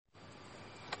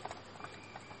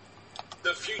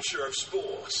the future of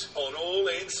sport on All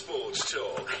In Sports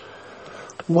Talk.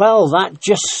 Well, that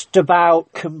just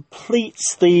about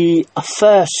completes the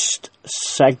first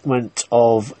segment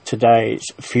of today's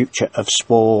Future of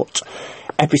Sport,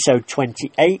 episode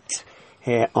 28,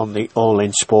 here on the All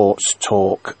In Sports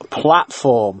Talk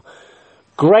platform.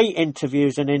 Great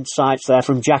interviews and insights there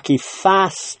from Jackie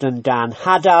Fast and Dan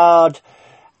Haddard.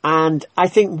 And I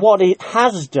think what it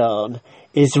has done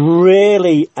is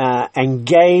really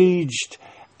engaged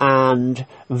and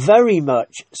very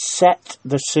much set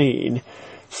the scene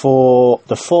for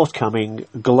the forthcoming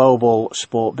Global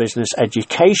Sport Business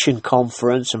Education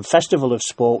Conference and Festival of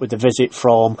Sport, with a visit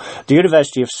from the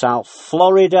University of South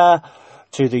Florida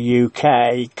to the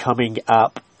UK coming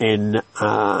up in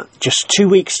just 2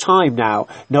 weeks' time now,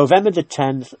 November the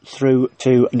 10th through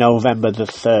to November the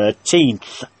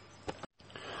 13th.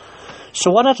 So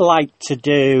what I'd like to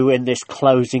do in this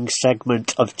closing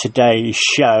segment of today's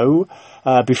show,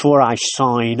 before I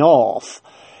sign off,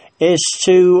 is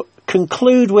to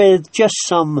conclude with just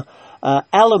some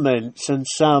elements and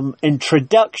some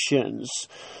introductions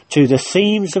to the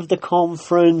themes of the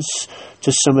conference,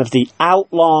 to some of the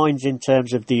outlines in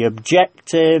terms of the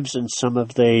objectives and some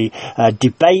of the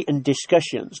debate and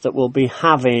discussions that we'll be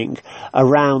having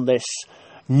around this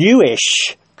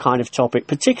newish kind of topic,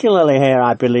 particularly here,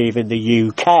 I believe, in the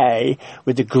UK,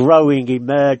 with the growing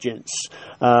emergence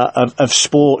of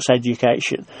sports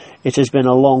education. It has been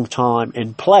a long time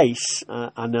in place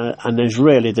and is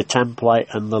really the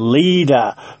template and the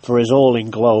leader for us all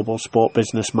in global sport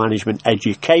business management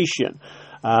education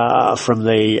from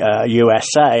the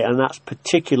USA, and that's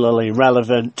particularly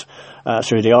relevant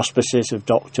through the auspices of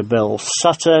Dr. Bill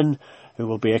Sutton, who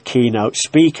will be a keynote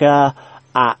speaker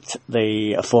at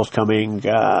the forthcoming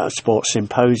sports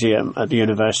symposium at the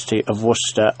University of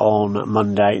Worcester on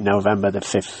Monday, November the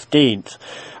 15th.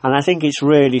 And I think it's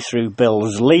really through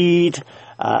Bill's lead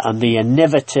and the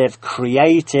innovative,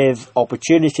 creative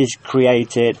opportunities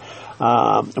created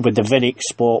with the Vinnick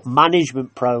Sport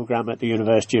Management Program at the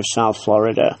University of South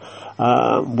Florida,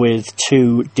 with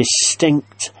two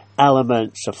distinct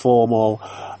elements, a formal,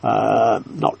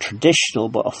 not traditional,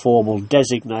 but a formal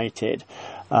designated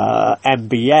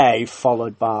MBA,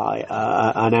 followed by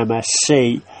an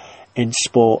MSc in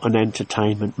sport and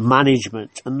entertainment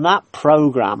management. And that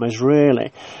program has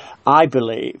really, I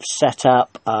believe, set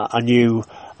up a new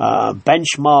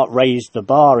benchmark, raised the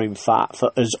bar, in fact,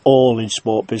 for us all in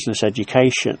sport business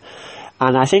education.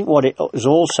 And I think what it has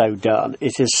also done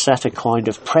is has set a kind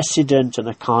of precedent and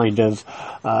a kind of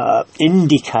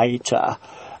indicator,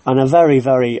 and a very,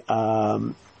 very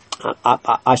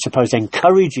I suppose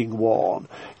encouraging one,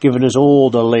 giving us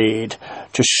all the lead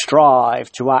to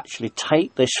strive to actually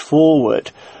take this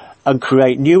forward and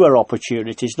create newer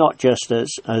opportunities, not just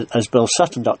as Bill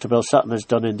Sutton, Dr. Bill Sutton, has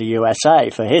done in the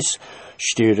USA for his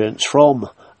students from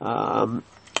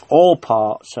all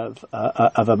parts of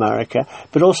America,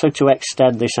 but also to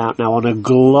extend this out now on a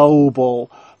global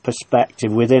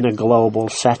perspective within a global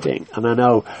setting. And I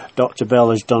know Dr. Bill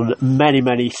has done many,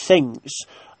 many things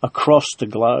across the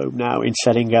globe now in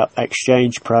setting up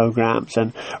exchange programs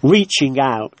and reaching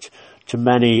out to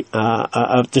many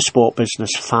of the sport business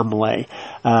family.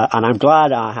 And I'm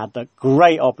glad I had the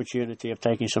great opportunity of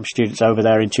taking some students over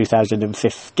there in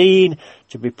 2015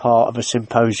 to be part of a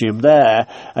symposium there.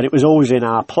 And it was always in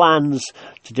our plans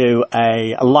to do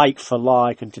a like for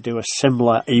like and to do a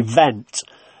similar event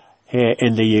here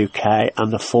in the UK.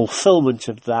 And the fulfilment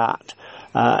of that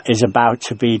is about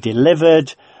to be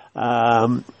delivered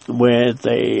with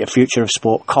the Future of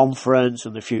Sport Conference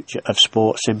and the Future of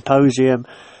Sport Symposium,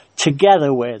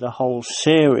 together with a whole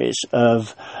series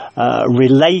of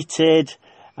related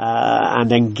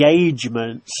and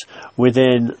engagements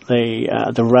within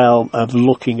the realm of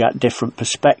looking at different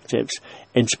perspectives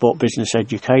in sport business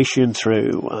education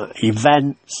through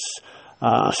events,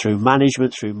 through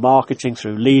management, through marketing,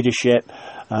 through leadership,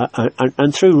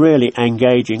 and through really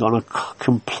engaging on a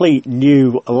complete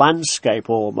new landscape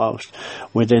almost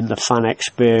within the fan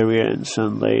experience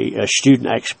and the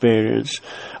student experience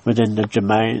within the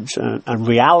domains and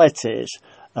realities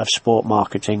of sport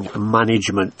marketing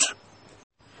management.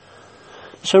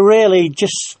 So really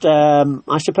just,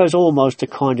 I suppose, almost a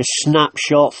kind of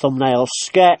snapshot, thumbnail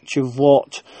sketch of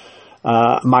what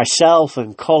myself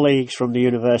and colleagues from the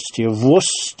University of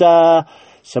Worcester,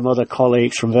 some other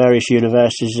colleagues from various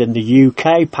universities in the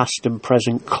UK, past and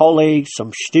present colleagues,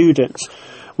 some students,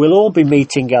 will all be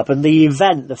meeting up. And the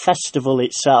event, the festival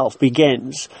itself,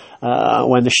 begins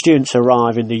when the students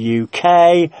arrive in the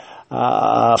UK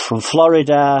from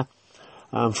Florida,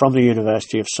 from the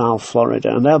University of South Florida.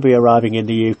 And they'll be arriving in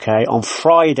the UK on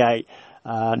Friday,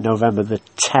 November the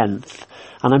 10th.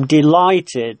 And I'm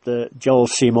delighted that Joel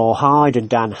Seymour Hyde and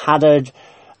Dan Haddad,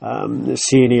 the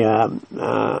senior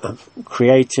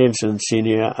creatives and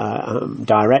senior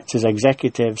directors,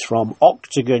 executives from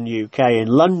Octagon UK in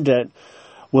London,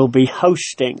 will be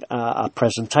hosting a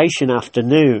presentation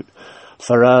afternoon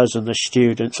for us and the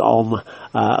students on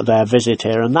their visit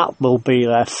here, and that will be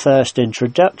their first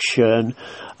introduction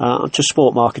to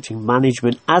sport marketing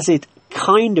management as it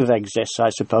kind of exists, I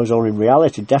suppose, or in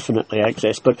reality definitely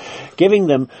exists, but giving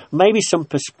them maybe some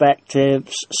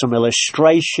perspectives, some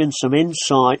illustrations, some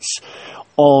insights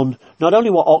on not only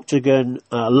what Octagon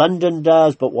London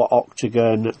does, but what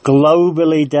Octagon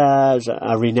globally does,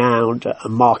 a renowned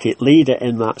market leader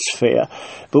in that sphere.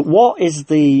 But what is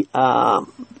the,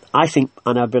 I think,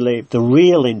 and I believe, the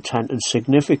real intent and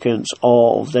significance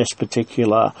of this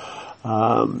particular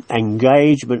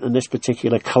engagement and this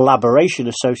particular collaboration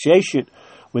association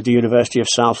with the University of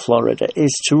South Florida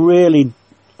is to really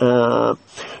not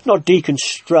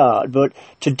deconstruct, but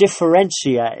to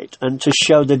differentiate and to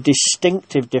show the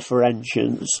distinctive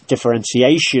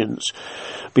differentiations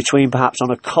between perhaps on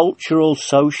a cultural,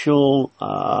 social,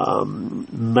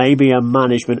 maybe a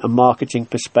management and marketing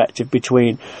perspective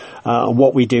between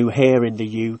what we do here in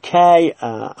the UK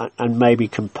and maybe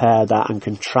compare that and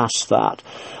contrast that,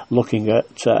 looking at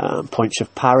points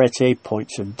of parity,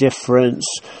 points of difference,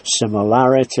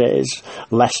 similarities,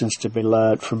 lessons to be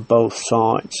learned from both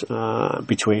sides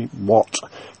between what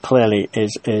clearly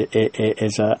is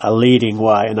a leading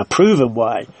way and a proven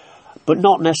way, but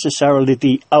not necessarily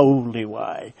the only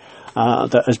way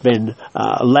that has been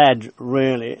led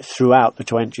really throughout the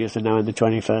 20th and now in the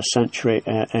 21st century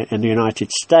in the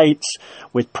United States,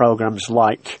 with programs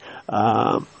like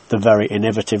the very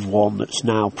innovative one that's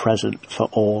now present for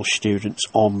all students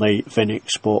on the VINIC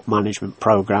Sport Management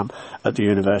Programme at the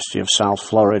University of South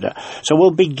Florida. So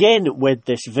we'll begin with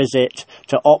this visit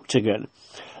to Octagon.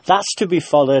 That's to be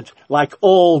followed, like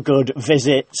all good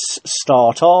visits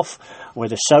start off,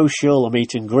 with a social, a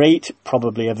meet and greet,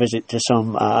 probably a visit to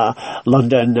some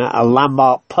London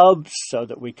landmark pubs so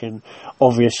that we can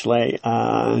obviously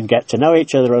get to know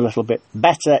each other a little bit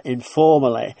better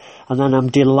informally. And then I'm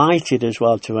delighted as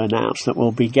well to announce that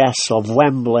we'll be guests of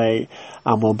Wembley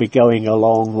and we'll be going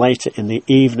along later in the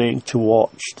evening to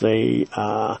watch the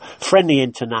friendly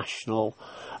international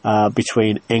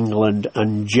between England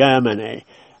and Germany.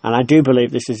 And I do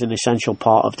believe this is an essential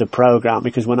part of the programme,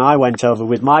 because when I went over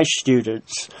with my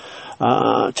students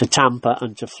to Tampa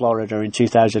and to Florida in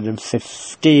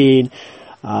 2015,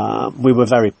 we were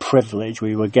very privileged.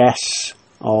 We were guests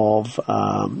of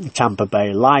Tampa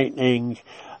Bay Lightning,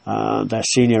 their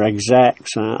senior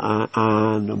execs,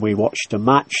 and we watched a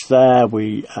match there.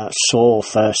 We saw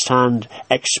firsthand,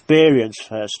 experienced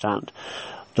firsthand,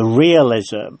 the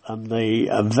realism and the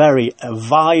very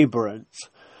vibrant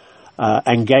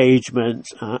engagement,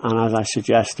 and as I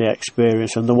suggest, the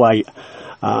experience and the way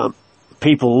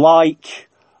people like,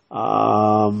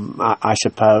 I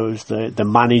suppose, the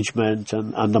management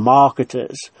and the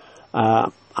marketers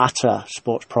at a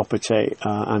sports property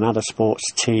and at a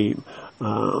sports team,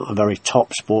 a very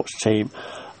top sports team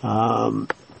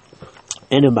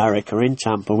in America, in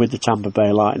Tampa, with the Tampa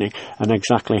Bay Lightning, and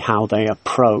exactly how they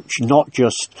approach not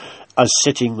just us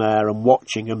sitting there and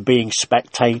watching and being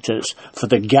spectators for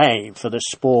the game, for the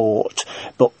sport,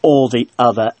 but all the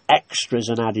other extras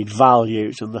and added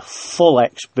values and the full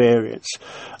experience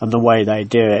and the way they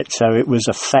do it. So it was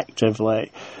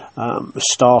effectively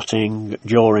starting,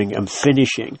 during and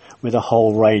finishing with a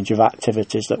whole range of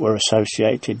activities that were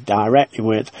associated directly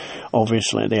with,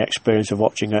 obviously, the experience of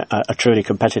watching a truly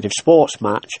competitive sports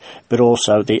match, but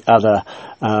also the other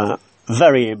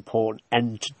very important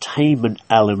entertainment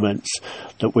elements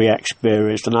that we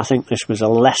experienced. And I think this was a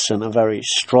lesson, a very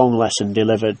strong lesson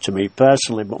delivered to me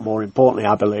personally, but more importantly,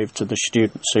 I believe, to the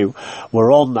students who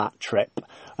were on that trip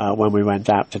when we went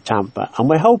out to Tampa. And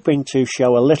we're hoping to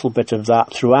show a little bit of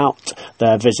that throughout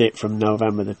their visit from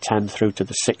November the 10th through to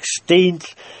the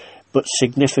 16th. But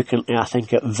significantly, I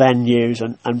think, at venues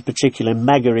and particular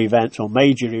mega events or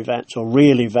major events or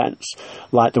real events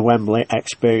like the Wembley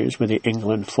experience with the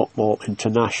England Football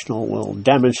International will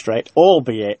demonstrate,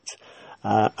 albeit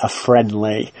a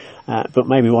friendly, but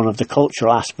maybe one of the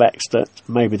cultural aspects that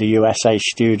maybe the USA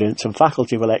students and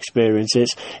faculty will experience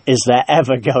is there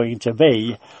ever going to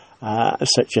be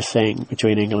such a thing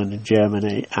between England and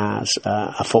Germany as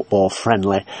a football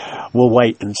friendly? We'll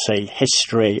wait and see.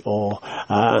 History or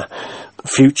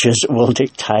futures will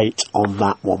dictate on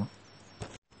that one.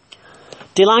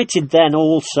 Delighted then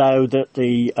also that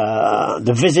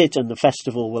the visit and the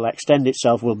festival will extend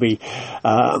itself. Will be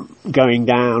going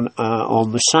down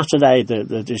on the Saturday.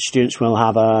 The students will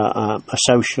have a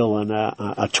social and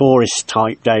a tourist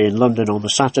type day in London on the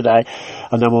Saturday,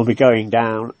 and then we'll be going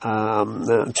down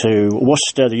to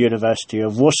Worcester, the University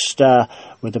of Worcester,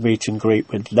 with a meet and greet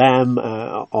with them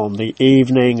on the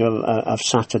evening of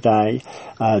Saturday,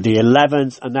 the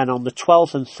 11th, and then on the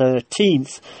 12th and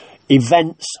 13th.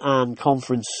 Events and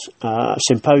conference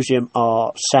symposium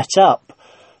are set up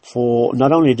for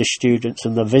not only the students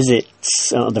and the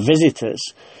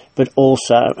visitors, but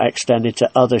also extended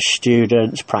to other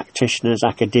students, practitioners,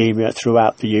 academia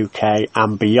throughout the UK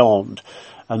and beyond.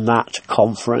 And that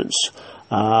conference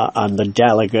and the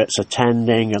delegates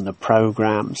attending and the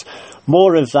programmes.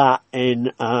 More of that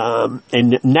in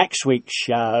next week's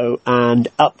show, and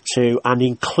up to and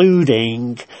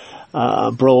including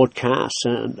broadcasts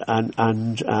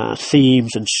and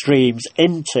themes and streams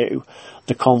into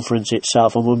the conference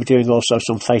itself. And we'll be doing also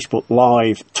some Facebook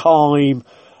Live time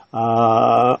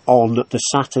on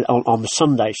the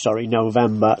Sunday,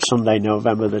 November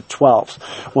the 12th,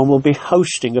 when we'll be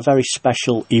hosting a very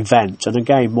special event. And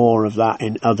again, more of that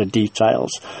in other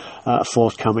details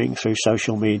forthcoming through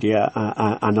social media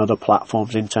and other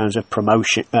platforms in terms of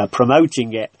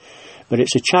promoting it. But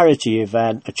it's a charity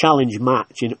event, a challenge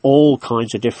match in all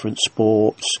kinds of different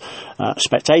sports.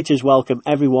 Spectators welcome,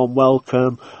 everyone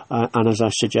welcome, and as I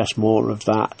suggest, more of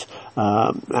that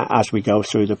as we go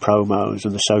through the promos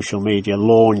and the social media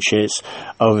launches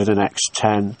over the next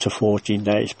 10 to 14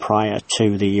 days prior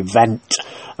to the event.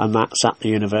 And that's at the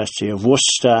University of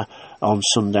Worcester on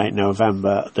Sunday,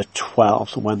 November the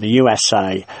 12th, when the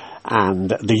USA and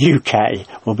the UK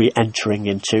will be entering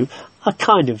into a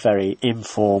kind of very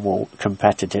informal,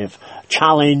 competitive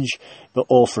challenge, but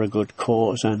all for a good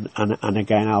cause. And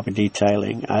again, I'll be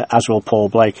detailing, as will Paul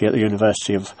Blakey at the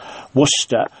University of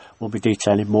Worcester, will be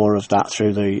detailing more of that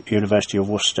through the University of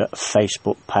Worcester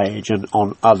Facebook page and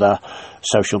on other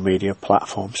social media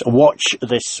platforms. Watch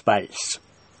this space.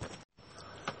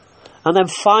 And then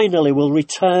finally, we'll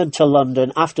return to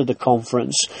London after the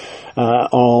conference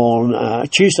on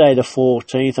Tuesday the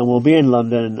 14th, and we'll be in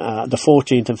London the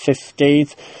 14th and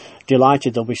 15th.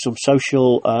 Delighted there'll be some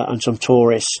social and some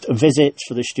tourist visits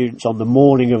for the students on the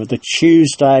morning of the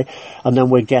Tuesday, and then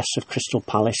we're guests of Crystal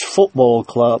Palace Football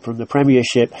Club from the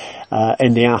Premiership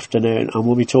in the afternoon, and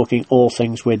we'll be talking all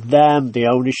things with them, the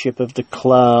ownership of the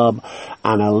club,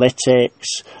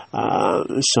 analytics,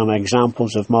 some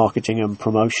examples of marketing and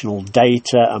promotional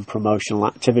data and promotional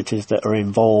activities that are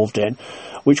involved in,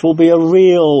 which will be a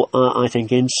real, I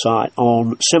think, insight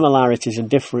on similarities and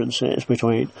differences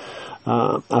between,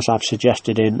 as I've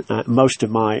suggested in most of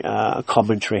my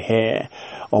commentary here,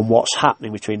 on what's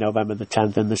happening between November the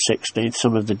 10th and the 16th,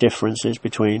 some of the differences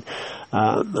between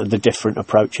the different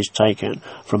approaches taken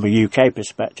from a UK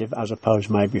perspective as opposed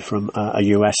maybe from a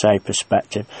USA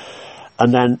perspective.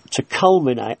 And then to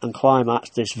culminate and climax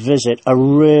this visit, a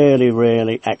really,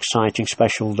 really exciting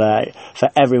special day for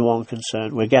everyone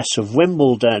concerned. We're guests of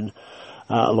Wimbledon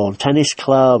Lawn Tennis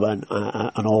Club and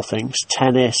all things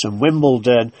tennis and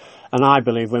Wimbledon. And I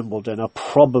believe Wimbledon are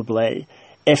probably,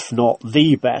 if not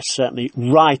the best, certainly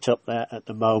right up there at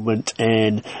the moment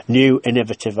in new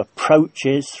innovative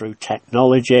approaches through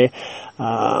technology.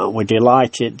 We're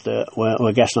delighted that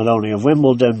we're guests not only of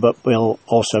Wimbledon, but we'll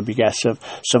also be guests of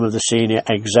some of the senior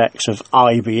execs of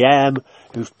IBM,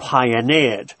 who've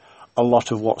pioneered a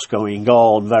lot of what's going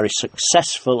on very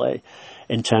successfully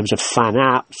in terms of fan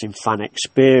apps, in fan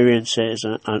experiences,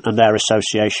 and their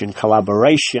association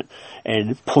collaboration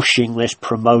in pushing this,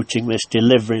 promoting this,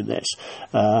 delivering this,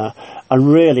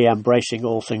 and really embracing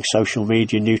all things social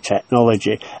media, new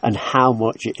technology, and how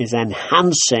much it is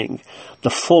enhancing the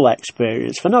full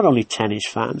experience for not only tennis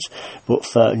fans, but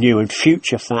for new and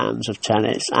future fans of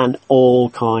tennis and all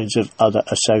kinds of other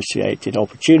associated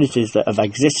opportunities that have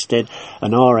existed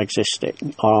and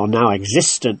are now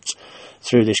existent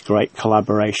through this great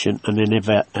collaboration and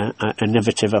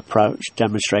innovative approach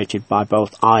demonstrated by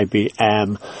both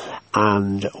IBM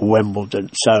and Wimbledon.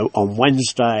 So on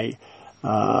Wednesday,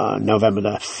 November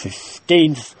the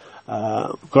 15th,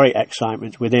 great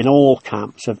excitement within all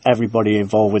camps of everybody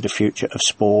involved with the future of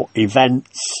sport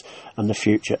events and the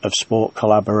future of sport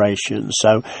collaboration.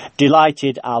 So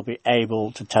delighted I'll be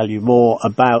able to tell you more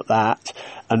about that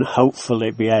and hopefully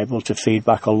be able to feed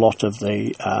back a lot of the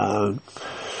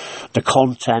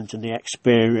content and the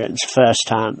experience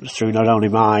firsthand through not only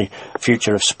my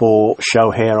Future of Sport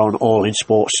show here on All in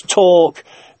Sports Talk,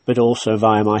 but also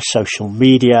via my social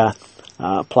media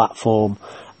platform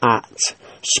at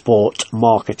Sport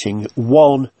Marketing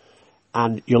One,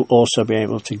 and you'll also be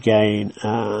able to gain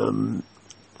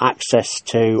access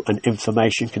to and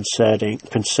information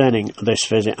concerning this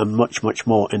visit and much, much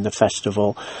more in the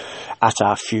festival at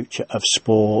our Future of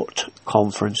Sport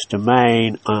conference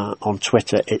domain. On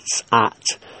Twitter, it's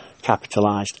at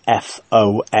capitalised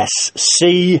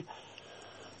FOSCONF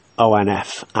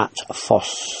at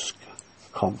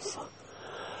FOSCONF.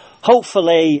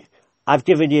 Hopefully, I've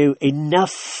given you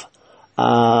enough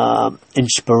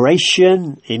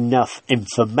inspiration, enough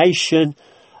information,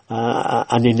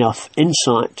 and enough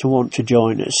insight to want to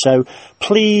join us. So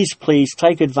please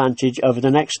take advantage over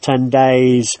the next 10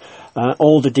 days.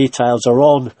 All the details are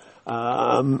on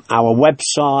our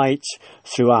website,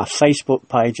 through our Facebook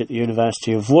page at the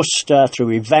University of Worcester,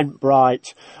 through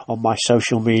Eventbrite, on my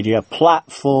social media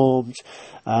platforms,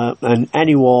 and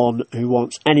anyone who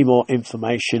wants any more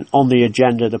information on the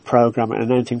agenda, the programme,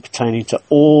 and anything pertaining to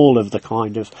all of the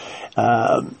kind of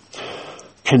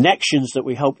connections that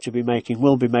we hope to be making,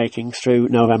 will be making through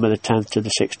November the 10th to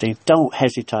the 16th. Don't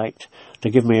hesitate to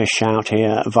give me a shout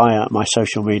here via my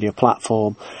social media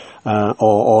platform,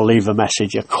 or leave a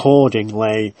message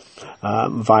accordingly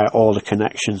via all the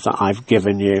connections that I've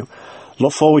given you.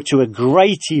 Look forward to a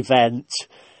great event.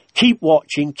 Keep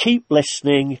watching, keep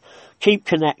listening, keep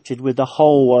connected with the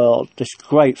whole world, this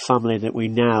great family that we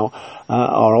now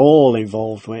are all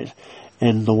involved with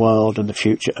in the world and the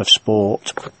future of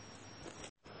sport.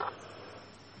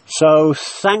 So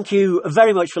thank you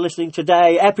very much for listening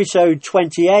today, episode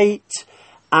 28,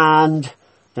 and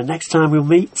the next time we'll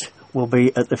meet will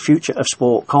be at the Future of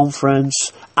Sport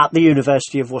conference at the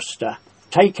University of Worcester.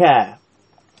 Take care.